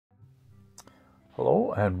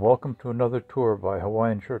Hello and welcome to another tour by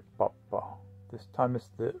Hawaiian Shirt Papa. This time it's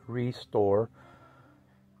the ReStore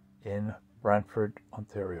in Brantford,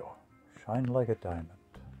 Ontario. Shine like a diamond.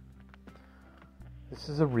 This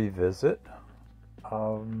is a revisit.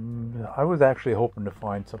 I was actually hoping to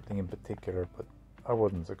find something in particular, but I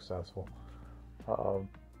wasn't successful.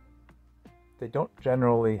 They don't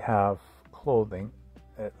generally have clothing,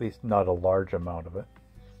 at least not a large amount of it.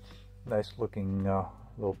 Nice looking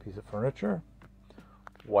little piece of furniture.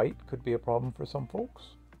 White could be a problem for some folks.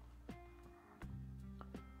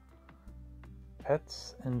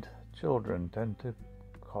 Pets and children tend to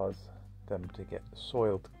cause them to get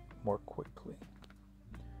soiled more quickly.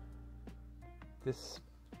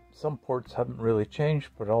 Some ports haven't really changed,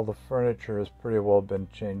 but all the furniture has pretty well been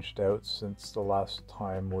changed out since the last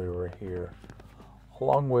time we were here.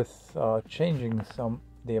 Along with changing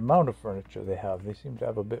the amount of furniture they have. They seem to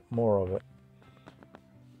have a bit more of it.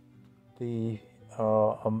 The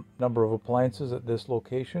number of appliances at this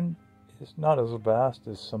location is not as vast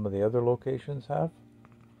as some of the other locations have.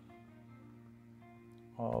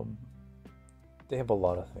 They have a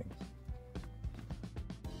lot of things.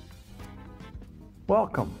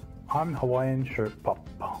 Welcome, I'm Hawaiian Shirt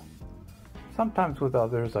Papa. Sometimes with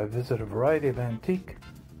others I visit a variety of antique,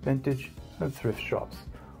 vintage, and thrift shops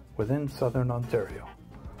within southern Ontario.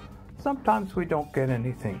 Sometimes we don't get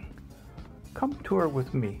anything. Come tour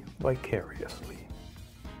with me vicariously.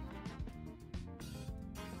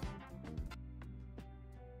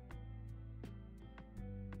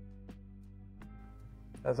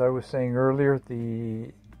 As I was saying earlier,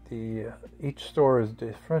 each store is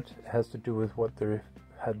different. It has to do with what they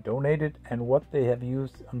had donated and what they have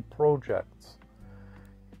used on projects.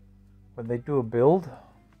 When they do a build,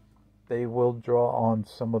 they will draw on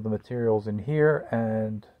some of the materials in here,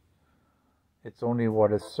 and it's only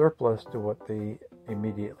what is surplus to what they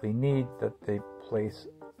immediately need that they place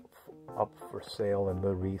up for sale in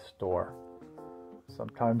the ReStore.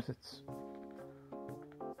 Sometimes it's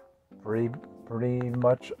pretty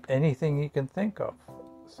much anything you can think of.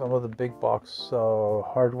 Some of the big box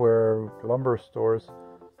hardware lumber stores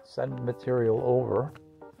send material over,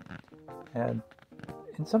 and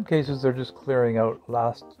in some cases they're just clearing out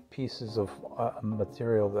last pieces of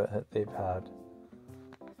material that they've had.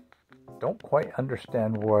 Don't quite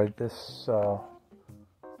understand why this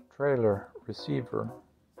trailer receiver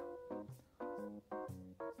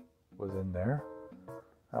was in there.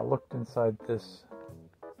 I looked inside this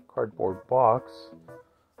cardboard box.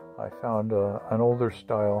 I found an older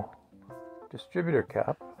style distributor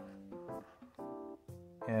cap,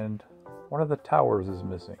 and one of the towers is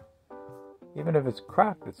missing. Even if it's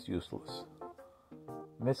cracked, it's useless.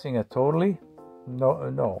 Missing it totally?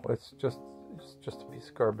 No, it's just a piece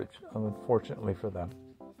of garbage, unfortunately for them.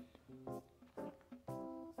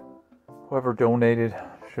 Whoever donated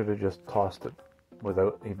should have just tossed it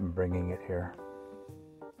without even bringing it here.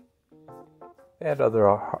 They had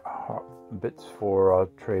other bits for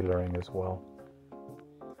trailering as well.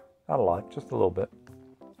 Not a lot, just a little bit.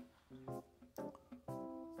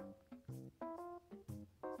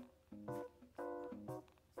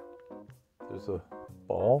 There's a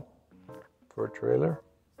ball for a trailer.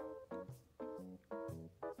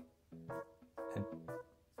 And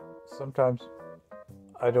sometimes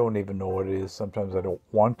I don't even know what it is. Sometimes I don't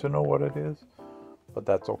want to know what it is, but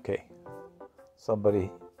that's okay.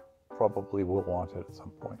 Somebody probably will want it at some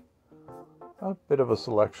point. A bit of a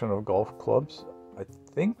selection of golf clubs. I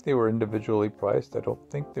think they were individually priced. I don't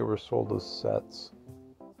think they were sold as sets.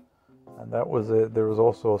 And that was it. There was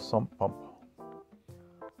also a sump pump.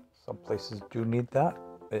 Some places do need that.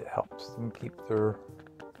 It helps them keep their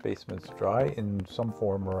basements dry in some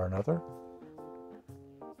form or another.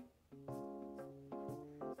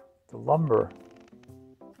 The lumber.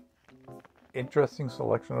 Interesting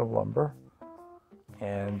selection of lumber.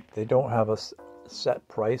 And they don't have a set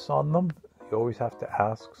price on them. You always have to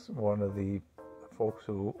ask one of the folks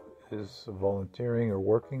who is volunteering or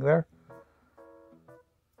working there.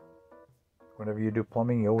 Whenever you do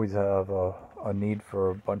plumbing, you always have a need for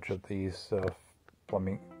a bunch of these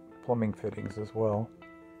plumbing fittings as well.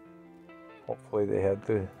 Hopefully they had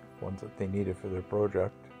the ones that they needed for their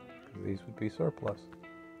project, because these would be surplus.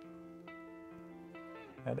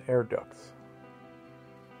 And air ducts.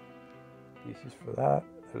 Pieces for that.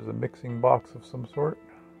 There's a mixing box of some sort,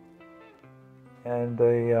 and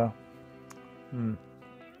a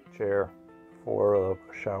chair for a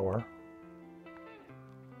shower.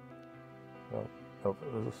 No,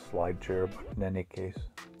 it was a slide chair, but in any case,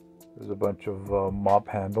 there's a bunch of mop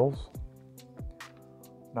handles.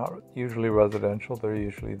 Not usually residential. They're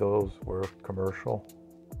usually those were commercial.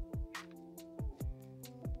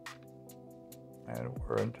 And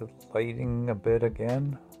we're into lighting a bit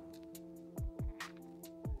again.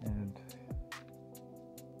 And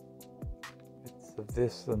it's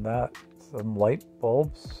this and that. Some light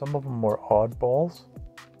bulbs. Some of them were oddballs.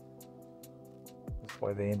 That's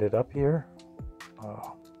why they ended up here.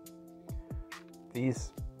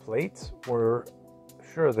 These plates were,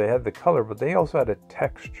 sure, they had the color, but they also had a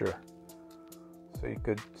texture. So you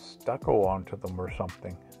could stucco onto them or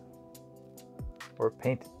something. Or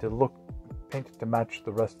paint it to match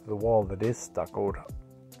the rest of the wall that is stuccoed.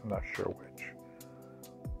 I'm not sure which.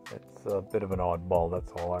 It's a bit of an oddball,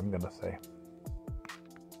 that's all I'm going to say.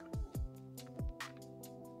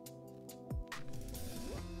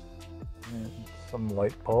 And some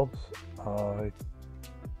light bulbs. I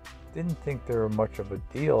didn't think they were much of a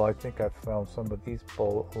deal. I think I found some of these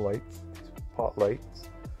pot lights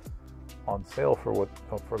on sale for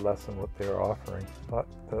less than what they're offering. But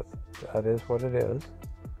that is what it is.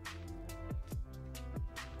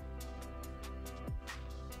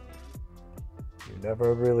 You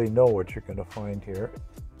never really know what you're going to find here,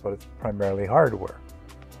 but it's primarily hardware.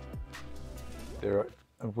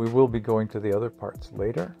 We will be going to the other parts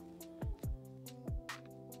later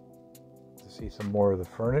to see some more of the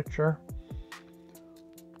furniture.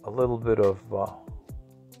 A little bit of,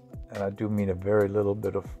 and I do mean a very little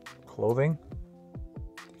bit of clothing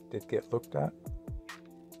did get looked at.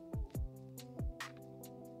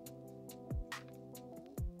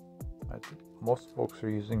 Most folks are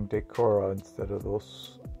using Decora instead of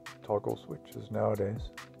those toggle switches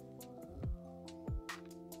nowadays.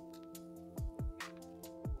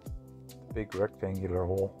 The big rectangular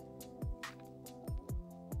hole.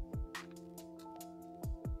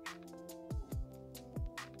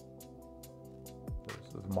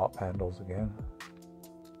 There's the mop handles again.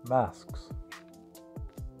 Masks.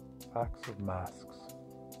 Packs of masks.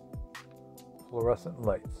 Fluorescent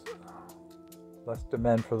lights. Less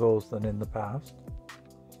demand for those than in the past.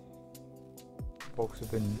 Folks have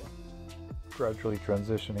been gradually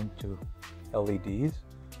transitioning to LEDs.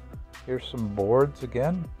 Here's some boards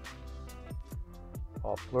again.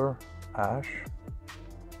 Poplar, ash.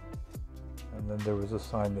 And then there was a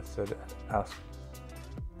sign that said ask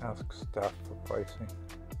staff for pricing.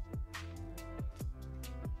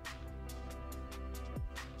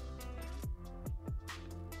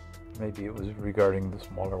 Maybe it was regarding the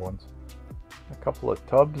smaller ones. A couple of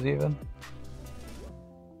tubs even.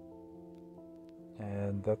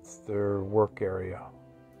 And that's their work area.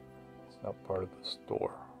 It's not part of the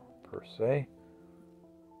store per se.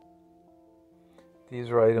 These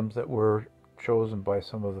are items that were chosen by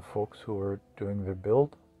some of the folks who are doing their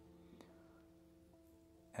build.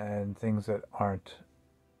 And things that aren't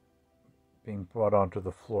being brought onto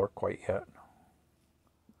the floor quite yet.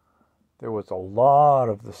 There was a lot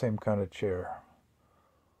of the same kind of chair.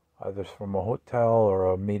 Either from a hotel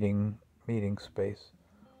or a meeting space,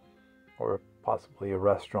 or possibly a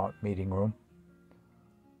restaurant meeting room.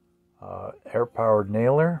 Air-powered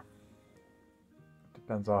nailer.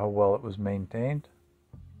 Depends on how well it was maintained.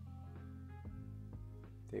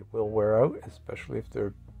 They will wear out, especially if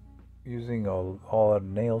they're using a lot of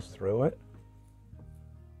nails through it.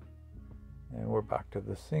 And we're back to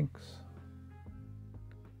the sinks.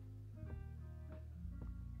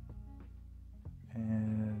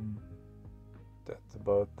 And that's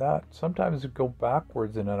about that. Sometimes you go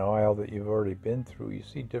backwards in an aisle that you've already been through. You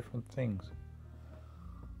see different things.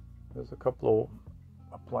 There's a couple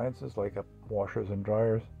of appliances like washers and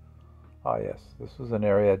dryers. Ah yes, this was an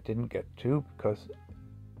area I didn't get to because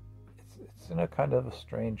it's in a kind of a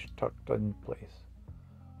strange tucked in place.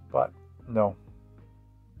 But no,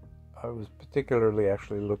 I was particularly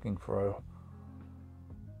actually looking for a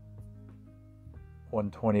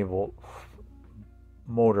 120 volt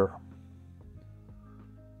motor,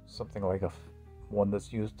 something like one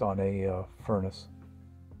that's used on a furnace.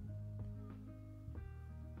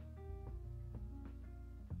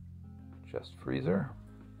 Chest freezer,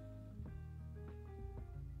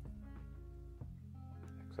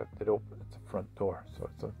 except it's a front door, so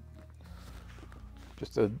it's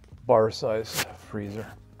just a bar size freezer.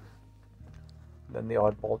 Then the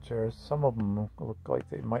oddball chairs, some of them look like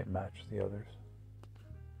they might match the others.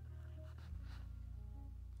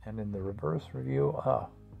 And in the reverse review,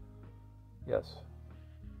 yes,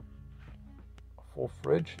 a full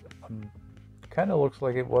fridge. Kind of looks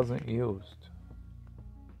like it wasn't used,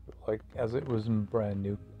 like as it was brand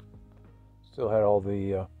new. Still had all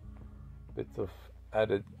the bits of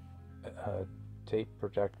added tape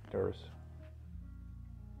protectors.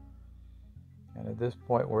 And at this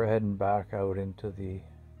point, we're heading back out into the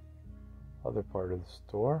other part of the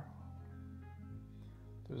store.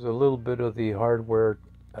 There's a little bit of the hardware,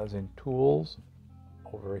 as in tools,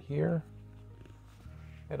 over here,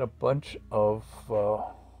 and a bunch of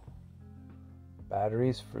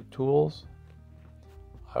batteries for tools.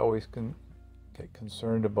 I always can get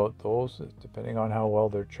concerned about those, depending on how well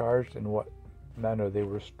they're charged and what manner they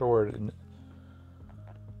were stored in,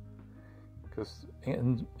 because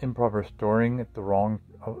improper storing at the wrong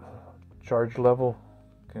charge level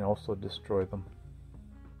can also destroy them.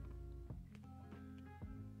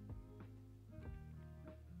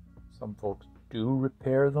 Some folks do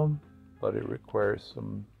repair them, but it requires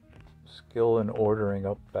some skill in ordering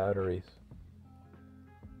up batteries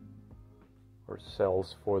or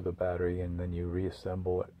cells for the battery, and then you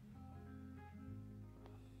reassemble it.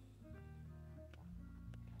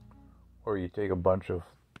 Or you take a bunch of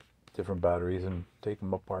different batteries and take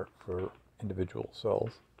them apart for individual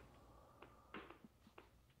cells.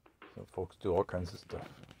 So folks do all kinds of stuff.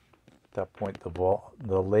 At that point,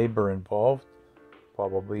 the labor involved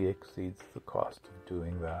probably exceeds the cost of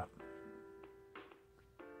doing that.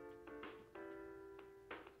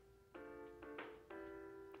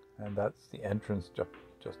 And that's the entrance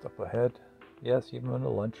just up ahead. Yes, even a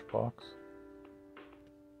lunchbox.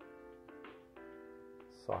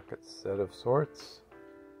 Socket set of sorts.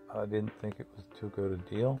 I didn't think it was too good a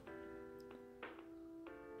deal.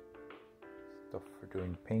 Stuff for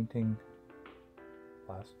doing painting,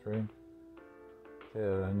 plastering.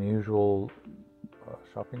 An unusual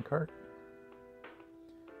shopping cart.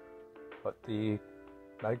 But the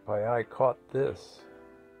magpie eye caught this.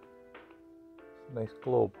 It's a nice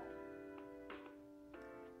globe.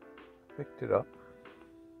 Picked it up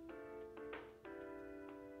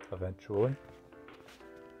eventually.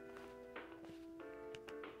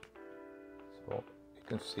 So you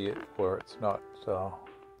can see it where it's not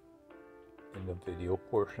in the video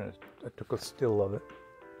portion. I took a still of it.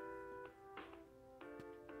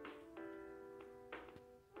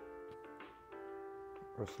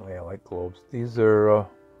 Personally, I like globes. These are,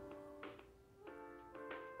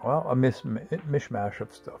 well, a mishmash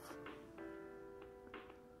of stuff.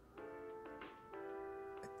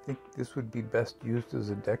 I think this would be best used as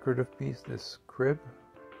a decorative piece, this crib.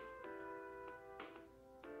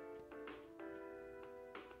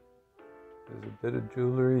 There's a bit of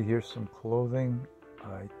jewelry. Here's some clothing.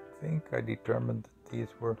 I think I determined that these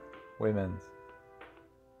were women's.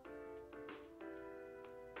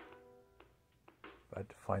 I had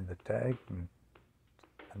to find the tag and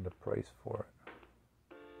the price for it.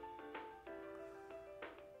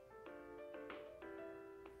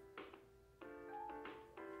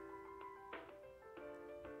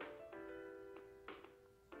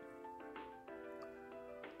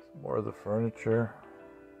 Some more of the furniture.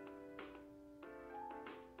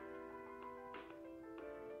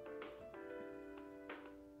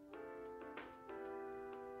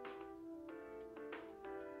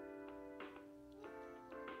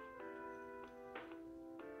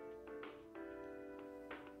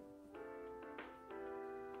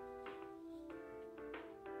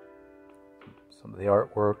 Some of the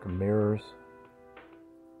artwork and mirrors.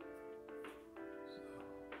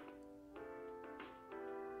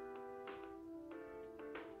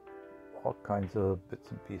 All kinds of bits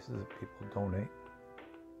and pieces that people donate.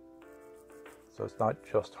 So it's not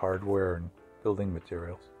just hardware and building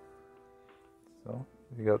materials. So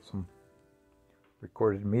you got some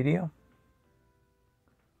recorded media.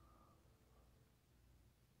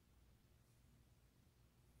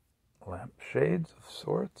 Lampshades of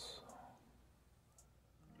sorts.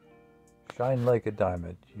 Shine like a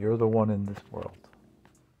diamond. You're the one in this world.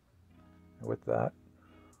 And with that,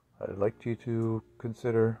 I'd like you to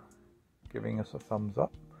consider giving us a thumbs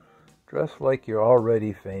up. Dress like you're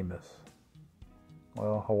already famous.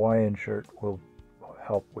 Well, Hawaiian shirt will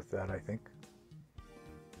help with that, I think.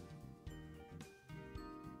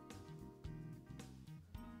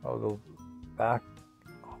 Oh, the back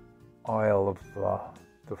aisle of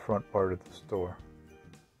the front part of the store.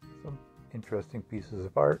 Some interesting pieces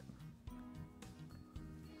of art.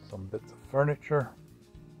 Some bits of furniture.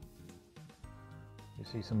 You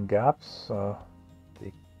see some gaps.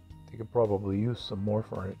 They could probably use some more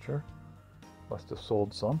furniture. Must have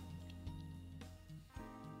sold some.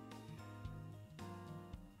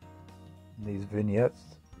 And these vignettes,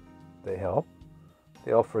 they help.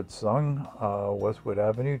 The Alfred Sung, Westwood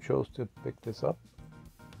Avenue, chose to pick this up.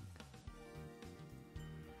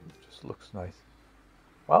 It just looks nice.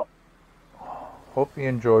 Well, hope you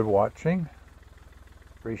enjoyed watching.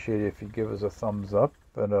 Appreciate it if you give us a thumbs up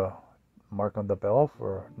and a mark on the bell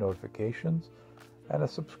for notifications, and a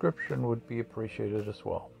subscription would be appreciated as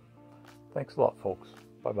well. Thanks a lot, folks.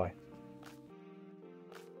 Bye-bye.